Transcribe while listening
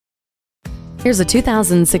Here's a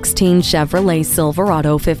 2016 Chevrolet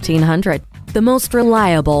Silverado 1500. The most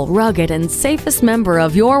reliable, rugged, and safest member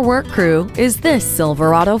of your work crew is this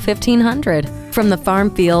Silverado 1500. From the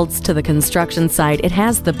farm fields to the construction site, it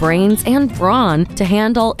has the brains and brawn to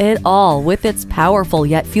handle it all with its powerful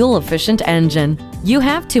yet fuel-efficient engine. You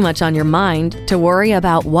have too much on your mind to worry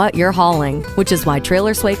about what you're hauling, which is why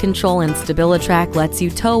trailer sway control and StabiliTrak lets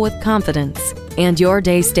you tow with confidence. And your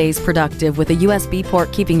day stays productive with a USB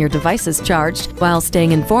port keeping your devices charged while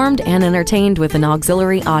staying informed and entertained with an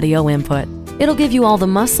auxiliary audio input. It'll give you all the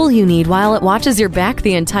muscle you need while it watches your back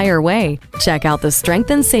the entire way. Check out the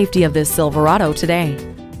strength and safety of this Silverado today.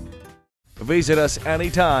 Visit us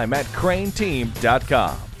anytime at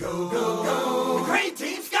crainteam.com.